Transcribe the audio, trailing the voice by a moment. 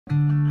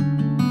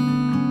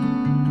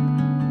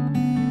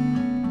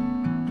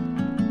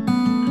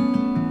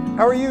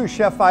How are you?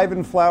 Chef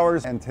Ivan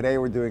Flowers, and today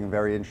we're doing a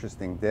very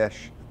interesting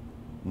dish,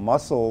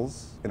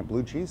 mussels in a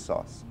blue cheese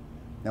sauce.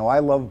 Now I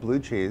love blue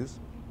cheese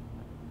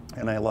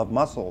and I love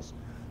mussels,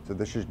 so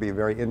this should be a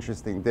very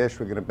interesting dish.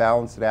 We're going to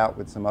balance it out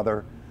with some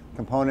other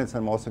components,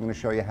 and I'm also going to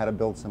show you how to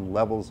build some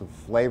levels of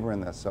flavor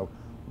in this. So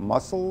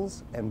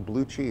mussels and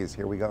blue cheese,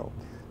 here we go.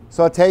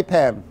 Saute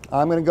pan,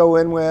 I'm going to go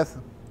in with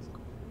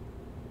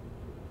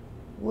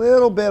a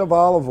little bit of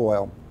olive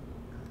oil.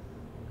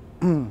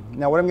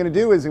 Now what I'm going to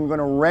do is I'm going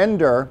to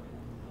render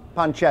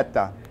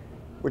pancetta,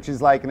 which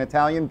is like an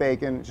Italian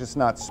bacon, just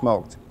not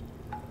smoked.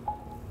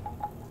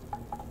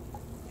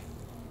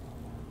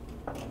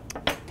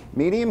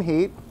 Medium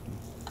heat,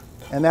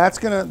 and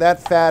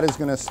that fat is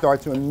going to start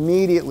to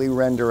immediately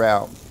render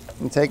out.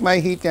 And take my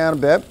heat down a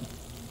bit.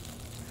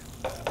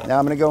 Now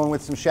I'm going to go in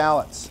with some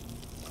shallots.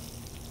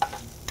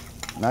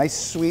 Nice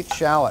sweet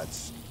shallots.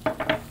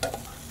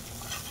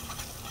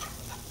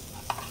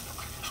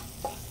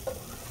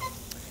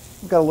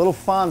 We've got a little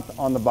font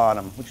on the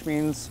bottom, which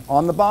means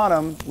on the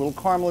bottom, a little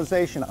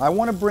caramelization. I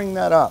want to bring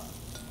that up.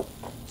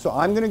 So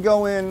I'm going to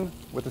go in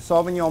with the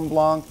Sauvignon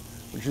Blanc,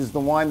 which is the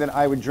wine that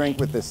I would drink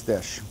with this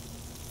dish.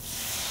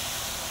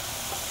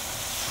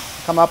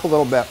 Come up a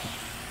little bit.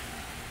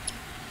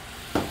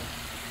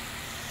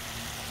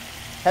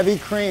 Heavy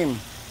cream.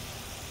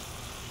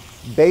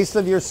 Base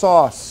of your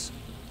sauce.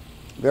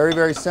 Very,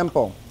 very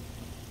simple.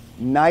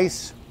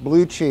 Nice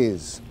blue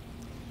cheese.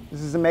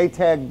 This is a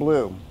Maytag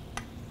Blue.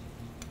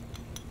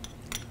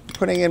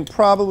 Putting in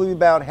probably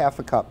about half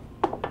a cup,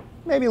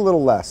 maybe a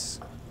little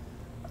less.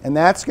 And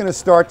that's going to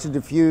start to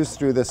diffuse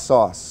through this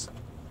sauce.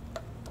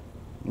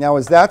 Now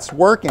as that's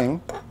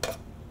working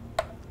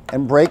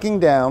and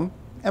breaking down,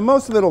 and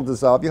most of it will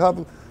dissolve, you'll have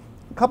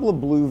a couple of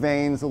blue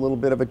veins, a little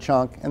bit of a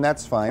chunk, and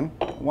that's fine.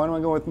 Why don't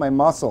I go with my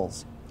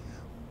mussels?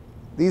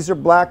 These are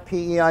black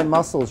PEI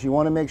mussels. You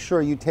want to make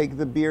sure you take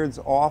the beards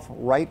off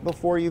right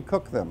before you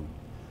cook them.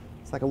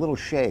 It's like a little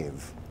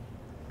shave.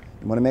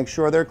 You want to make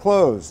sure they're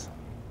closed.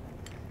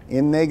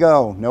 In they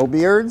go. No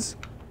beards,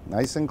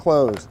 nice and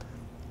closed.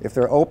 If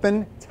they're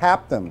open,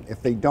 tap them.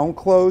 If they don't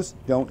close,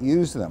 don't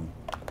use them.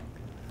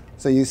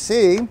 So you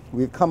see,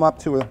 we've come up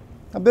to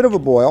a bit of a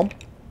boil.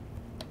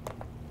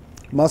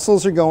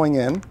 Mussels are going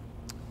in.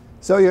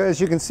 So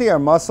as you can see, our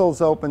mussels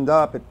opened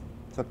up. It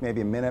took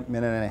maybe a minute,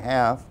 minute and a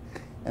half.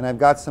 And I've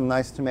got some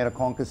nice tomato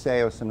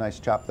concasseo, some nice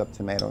chopped up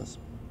tomatoes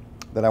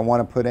that I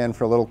want to put in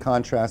for a little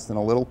contrast and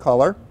a little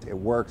color. It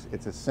works.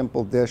 It's a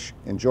simple dish.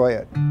 Enjoy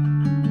it.